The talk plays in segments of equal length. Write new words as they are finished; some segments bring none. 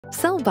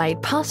Cell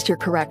Bite Posture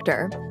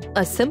Corrector.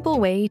 A simple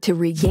way to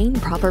regain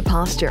proper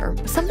posture,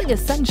 something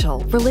essential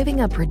for living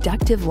a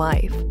productive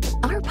life.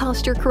 Our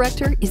posture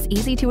corrector is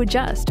easy to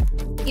adjust.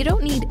 You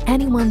don't need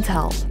anyone's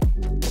help.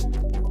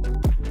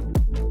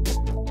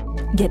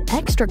 Get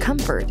extra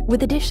comfort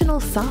with additional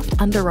soft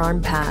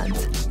underarm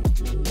pads.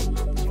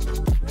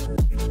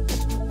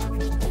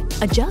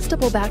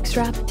 Adjustable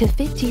backstrap to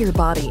fit to your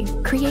body.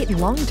 Create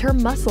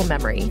long-term muscle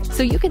memory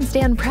so you can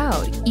stand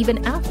proud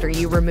even after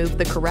you remove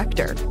the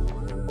corrector.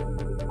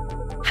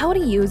 How to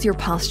use your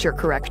posture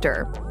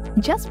corrector.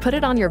 Just put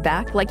it on your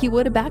back like you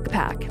would a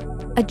backpack.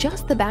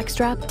 Adjust the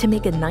backstrap to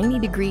make a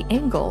 90-degree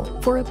angle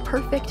for a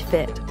perfect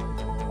fit.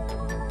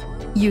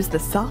 Use the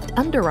soft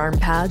underarm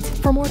pads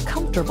for more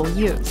comfortable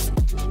use.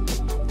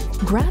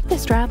 Grab the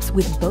straps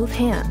with both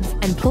hands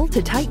and pull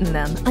to tighten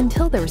them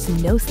until there's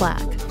no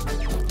slack.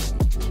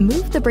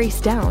 Move the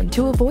brace down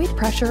to avoid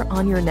pressure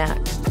on your neck.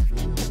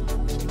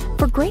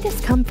 For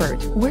greatest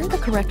comfort, wear the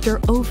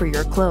corrector over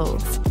your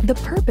clothes. The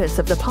purpose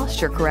of the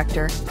posture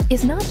corrector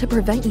is not to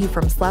prevent you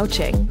from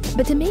slouching,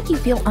 but to make you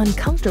feel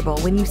uncomfortable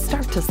when you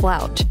start to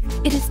slouch.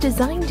 It is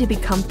designed to be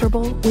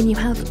comfortable when you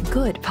have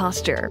good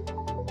posture.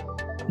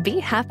 Be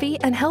happy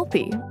and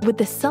healthy with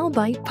the Cell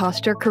Bite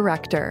Posture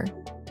Corrector.